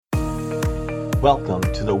Welcome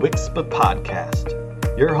to the WICSPA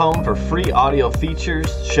Podcast, your home for free audio features,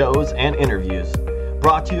 shows, and interviews,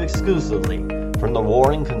 brought to you exclusively from the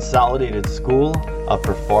Warren Consolidated School of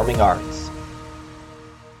Performing Arts.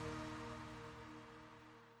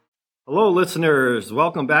 Hello, listeners.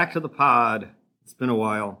 Welcome back to the pod. It's been a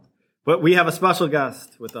while, but we have a special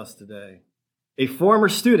guest with us today, a former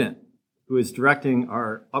student who is directing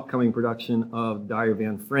our upcoming production of Diary of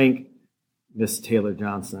Anne Frank, Mrs. Taylor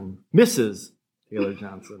Johnson,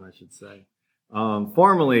 I should say.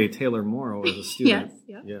 Formerly Taylor Morrow as a student.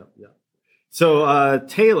 Yes. Yeah. So,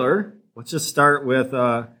 Taylor, let's just start with,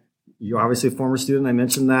 you're obviously a former student. I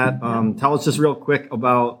mentioned that. Tell us just real quick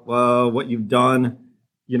about what you've done,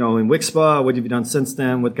 in WICSPA, what have you done since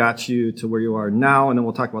then, what got you to where you are now, and then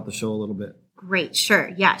we'll talk about the show a little bit. Great,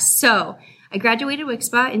 sure, yes. So I graduated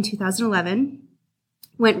WICSPA in 2011,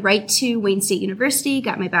 went right to Wayne State University,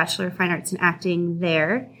 got my Bachelor of Fine Arts in Acting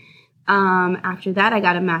there. After that, I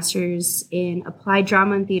got a master's in Applied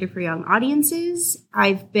Drama and Theater for Young Audiences.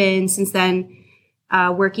 I've been, since then,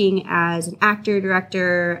 working as an actor,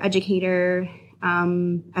 director, educator,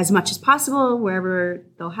 as much as possible, wherever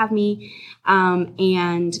they'll have me,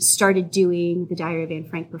 and started doing the Diary of Anne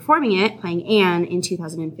Frank, performing it, playing Anne in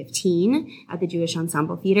 2015 at the Jewish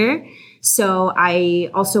Ensemble Theater. So I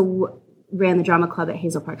also ran the drama club at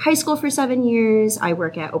Hazel Park High School for 7 years. I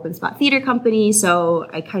work at Open Spot Theater Company, so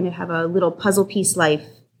I kind of have a little puzzle piece life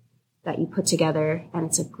that you put together, and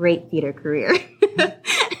it's a great theater career.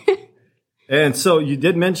 And so you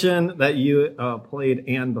did mention that you played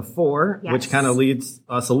Anne before, yes, which kind of leads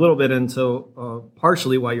us a little bit into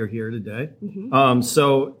partially why you're here today. Mm-hmm.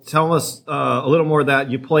 So tell us a little more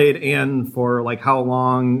that you played Anne for like how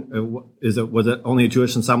long? Was it only a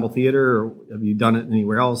Jewish Ensemble Theater, or have you done it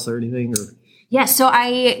anywhere else or anything? Or? Yes, so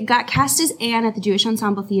I got cast as Anne at the Jewish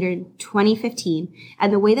Ensemble Theater in 2015,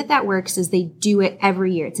 and the way that works is they do it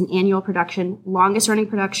every year. It's an annual production, longest running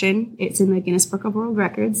production. It's in the Guinness Book of World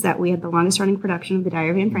Records that we had the longest running production of the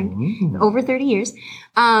Diary of Anne Frank, over 30 years.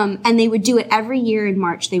 And they would do it every year in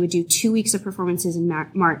March. They would do 2 weeks of performances in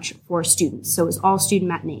March for students, so it was all student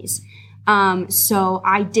matinees. So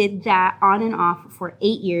I did that on and off for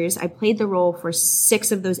 8 years. I played the role for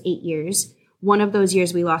 6 of those 8 years. One of those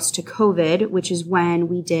years we lost to COVID, which is when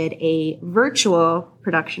we did a virtual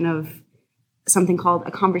production of something called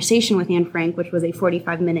A Conversation with Anne Frank, which was a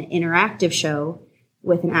 45-minute interactive show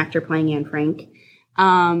with an actor playing Anne Frank.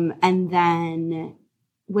 And then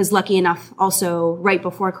was lucky enough also right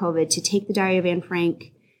before COVID to take the Diary of Anne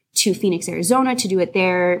Frank to Phoenix, Arizona to do it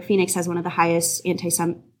there. Phoenix has one of the highest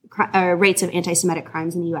rates of anti-Semitic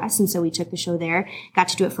crimes in the U.S., and so we took the show there, got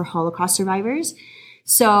to do it for Holocaust survivors.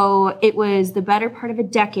 So it was the better part of a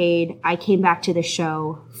decade. I came back to the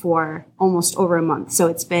show for almost over a month. So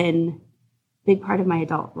it's been a big part of my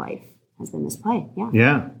adult life has been this play.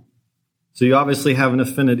 Yeah. So you obviously have an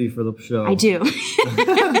affinity for the show. I do.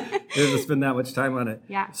 You spend that much time on it.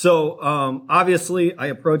 Yeah. So obviously I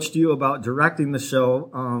approached you about directing the show.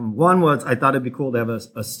 One was I thought it'd be cool to have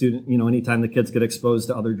a student, anytime the kids get exposed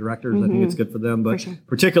to other directors, I think it's good for them. But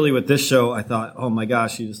particularly with this show, I thought, oh my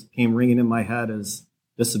gosh, you just came ringing in my head as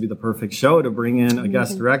this would be the perfect show to bring in a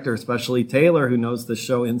guest director, especially Taylor, who knows the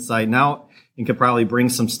show inside and out and could probably bring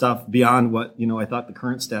some stuff beyond what, I thought the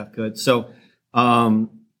current staff could. So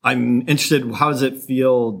I'm interested, how does it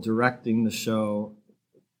feel directing the show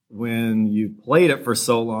when you played it for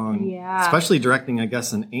so long? Yeah. Especially directing, I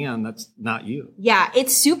guess, an Anne, that's not you. Yeah,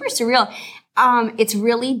 it's super surreal. It's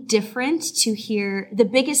really different to hear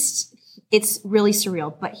it's really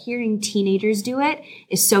surreal, but hearing teenagers do it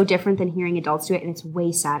is so different than hearing adults do it. And it's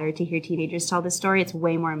way sadder to hear teenagers tell this story. It's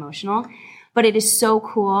way more emotional, but it is so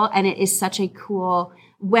cool. And it is such a cool,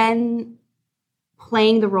 when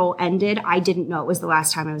playing the role ended, I didn't know it was the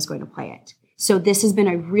last time I was going to play it. So this has been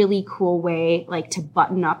a really cool way, to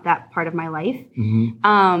button up that part of my life.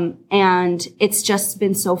 And it's just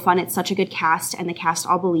been so fun. It's such a good cast, and the cast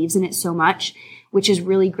all believes in it so much, which is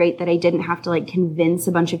really great that I didn't have to convince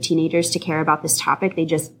a bunch of teenagers to care about this topic. They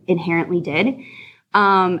just inherently did.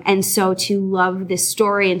 And so to love this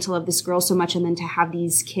story and to love this girl so much, and then to have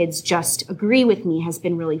these kids just agree with me has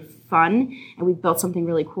been really fun. And we've built something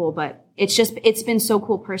really cool, but it's been so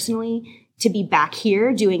cool personally to be back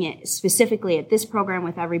here doing it specifically at this program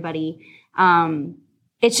with everybody.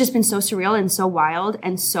 It's just been so surreal and so wild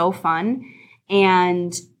and so fun.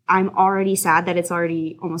 And I'm already sad that it's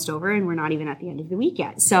already almost over and we're not even at the end of the week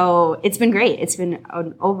yet. So it's been great. It's been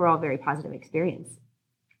an overall very positive experience.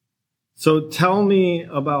 So tell me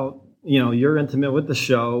about, you're intimate with the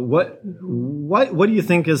show. What do you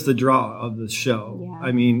think is the draw of the show? Yeah.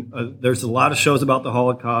 I mean, there's a lot of shows about the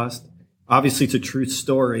Holocaust. obviously it's a true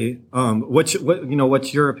story. What's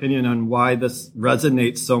your opinion on why this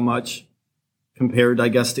resonates so much compared, I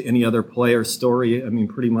guess, to any other play or story? I mean,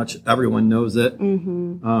 pretty much everyone knows it.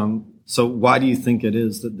 So why do you think it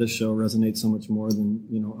is that this show resonates so much more than,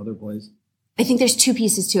 other plays? I think there's two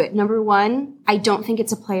pieces to it. Number one, I don't think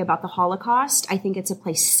it's a play about the Holocaust. I think it's a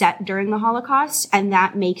play set during the Holocaust, and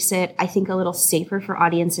that makes it, I think, a little safer for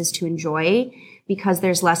audiences to enjoy because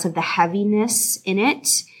there's less of the heaviness in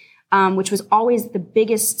it, which was always the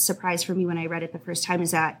biggest surprise for me when I read it the first time,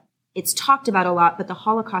 is that it's talked about a lot, but the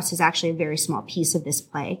Holocaust is actually a very small piece of this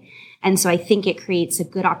play. And so I think it creates a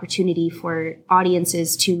good opportunity for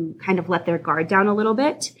audiences to kind of let their guard down a little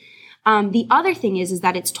bit. The other thing is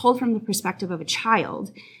that it's told from the perspective of a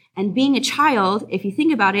child. And being a child, if you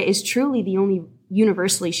think about it, is truly the only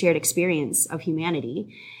universally shared experience of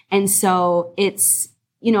humanity. And so it's,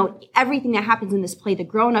 everything that happens in this play, the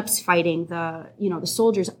grown-ups fighting, the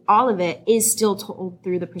soldiers, all of it is still told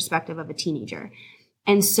through the perspective of a teenager.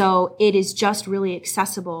 And so it is just really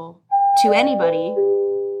accessible to anybody.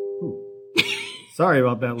 Sorry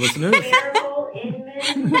about that, listeners.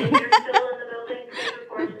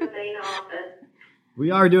 We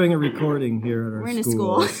are doing a recording here at our We're in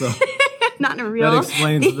school. a school. So not in a real. That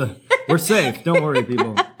explains we're safe. Don't worry,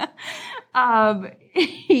 people.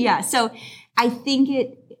 Yeah. So I think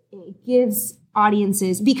it gives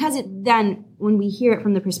audiences, because it then, when we hear it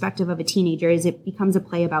from the perspective of a teenager, is it becomes a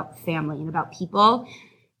play about family and about people.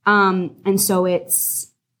 And so it's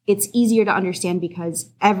easier to understand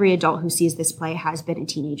because every adult who sees this play has been a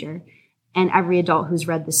teenager, and every adult who's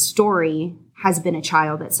read the story has been a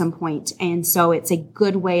child at some point. And so it's a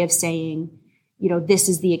good way of saying, this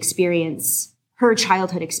is the experience. Her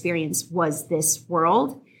childhood experience was this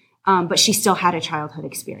world, but she still had a childhood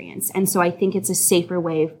experience. And so I think it's a safer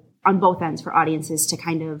way on both ends for audiences to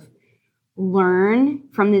kind of learn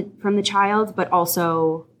from the child, but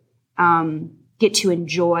also get to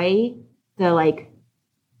enjoy the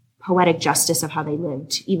poetic justice of how they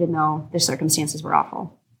lived, even though the circumstances were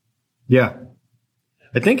awful. Yeah.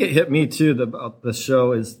 I think it hit me too about the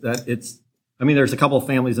show is that there's a couple of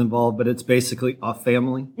families involved, but it's basically a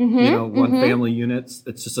family, one family unit.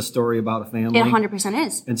 It's just a story about a family. It 100%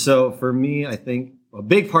 is. And so for me, I think a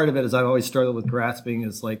big part of it is I've always struggled with grasping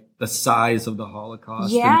is the size of the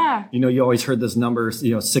Holocaust. Yeah. And, you always heard this number,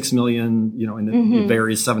 6 million, and it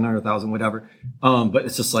varies, 700,000, whatever. But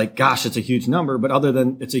it's just gosh, it's a huge number. But other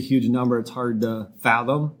than it's a huge number, it's hard to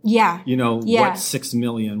fathom. Yeah. What 6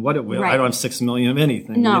 million, what it will. Right. I don't have 6 million of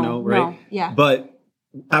anything, right? No. Yeah. But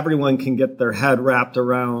everyone can get their head wrapped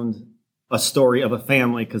around a story of a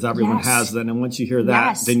family because everyone has that. And once you hear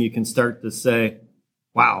that, then you can start to say,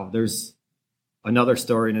 wow, there's another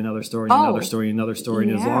story and another story and another story and another story.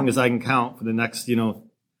 And as long as I can count for the next, 12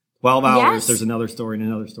 hours, there's another story and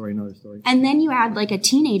another story and another story. And then you add a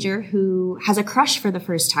teenager who has a crush for the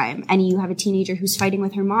first time, and you have a teenager who's fighting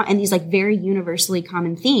with her mom, and these very universally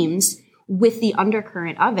common themes with the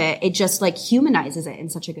undercurrent of it. It just humanizes it in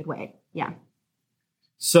such a good way. Yeah.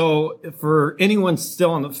 So for anyone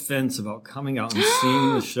still on the fence about coming out and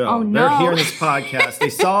seeing the show, they're hearing this podcast.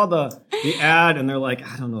 They saw the ad and they're like,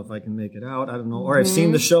 I don't know if I can make it out. I don't know. Or I've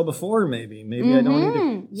seen the show before, maybe. Maybe I don't need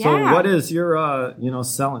to. Yeah. So what is your,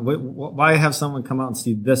 selling? Why have someone come out and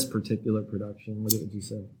see this particular production? What would you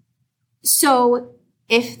say? So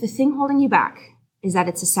if the thing holding you back is that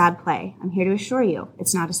it's a sad play, I'm here to assure you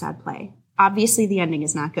it's not a sad play. Obviously, the ending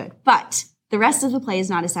is not good, but the rest of the play is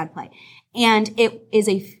not a sad play. And it is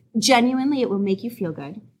genuinely, it will make you feel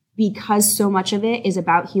good because so much of it is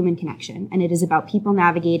about human connection, and it is about people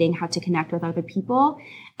navigating how to connect with other people.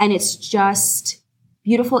 And it's just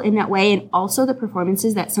beautiful in that way. And also the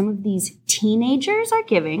performances that some of these teenagers are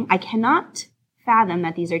giving. I cannot fathom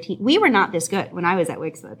that these are we were not this good when I was at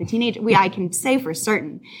Wixla. I can say for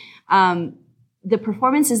certain. The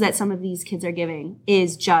performances that some of these kids are giving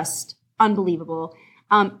is just unbelievable.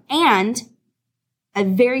 And a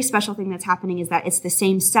very special thing that's happening is that it's the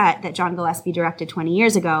same set that John Gillespie directed 20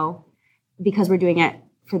 years ago because we're doing it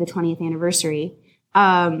for the 20th anniversary.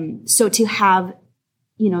 So to have,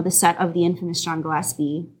 the set of the infamous John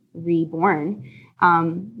Gillespie reborn,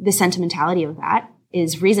 the sentimentality of that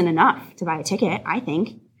is reason enough to buy a ticket, I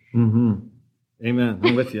think. Mm-hmm. Amen.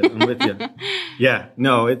 I'm with you. Yeah.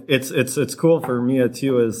 No, it's cool for me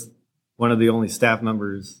too as one of the only staff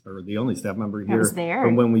members, or the only staff member here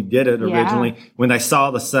from when we did it originally. When I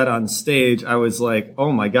saw the set on stage, I was like,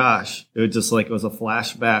 oh my gosh. It was just it was a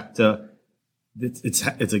flashback to it's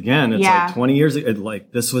like 20 years ago.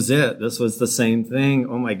 Like, this was it. This was the same thing.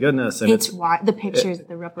 Oh my goodness. And it's the pictures,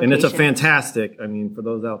 the replication. And it's a fantastic, I mean, for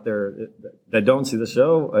those out there that don't see the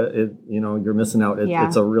show, you're missing out.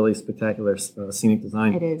 It's a really spectacular scenic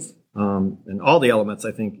design. It is. And all the elements,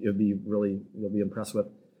 I think you'll be impressed with.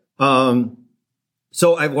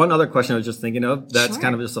 So I have one other question I was just thinking of. That's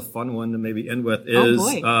kind of just a fun one to maybe end with is,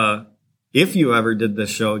 if you ever did this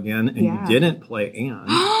show again and you didn't play Anne,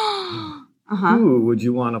 who would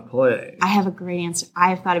you want to play? I have a great answer.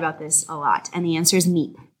 I have thought about this a lot, and the answer is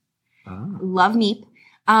Meep. Love Meep.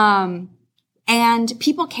 And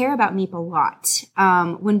people care about Meep a lot.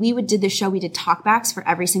 When we did the show, we did talkbacks for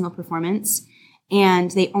every single performance,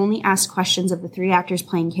 and they only asked questions of the 3 actors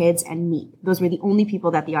playing kids and Meep. Those were the only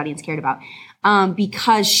people that the audience cared about,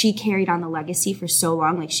 because she carried on the legacy for so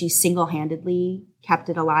long. Like, she single-handedly kept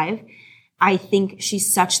it alive. I think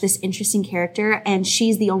she's such this interesting character, and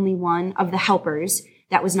she's the only one of the helpers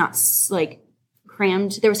that was not like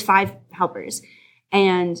crammed. There was 5 helpers.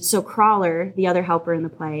 And so Crawler, the other helper in the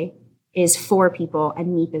play, is 4 people,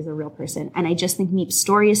 and Meep is a real person. And I just think Meep's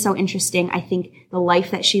story is so interesting. I think the life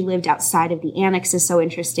that she lived outside of the annex is so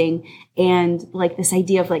interesting. And like this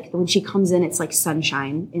idea of like when she comes in, it's like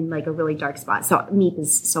sunshine in like a really dark spot. So Meep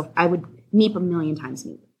is I would Meep a million times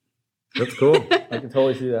Meep. That's cool. I can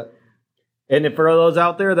totally see that. And for those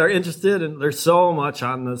out there that are interested, and there's so much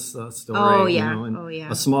on this story. Oh,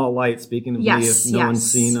 yeah. A Small Light, speaking of me, if no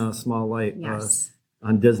one's seen A Small Light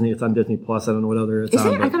on Disney, it's on Disney Plus. I don't know what other it's on.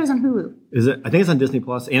 Is it? I thought it was on Hulu. Is it? I think it's on Disney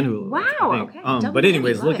Plus and Hulu. Wow, okay. But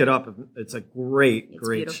anyways, look it up. It's a great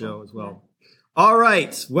show as well. All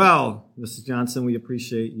right. Well, Mrs. Johnson, we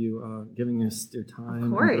appreciate you giving us your time.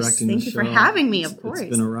 Of course. Thank you for having me, of course. It's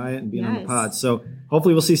been a riot and being on the pod. So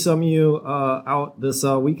hopefully we'll see some of you out this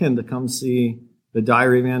weekend to come see The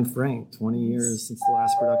Diary of Anne Frank, 20 years since the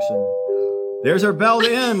last production. There's our bell to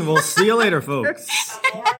end. We'll see you later, folks.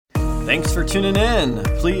 Thanks for tuning in.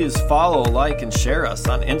 Please follow, like, and share us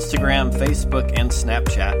on Instagram, Facebook, and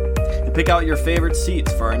Snapchat. And pick out your favorite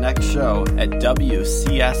seats for our next show at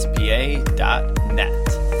WCSPA.net.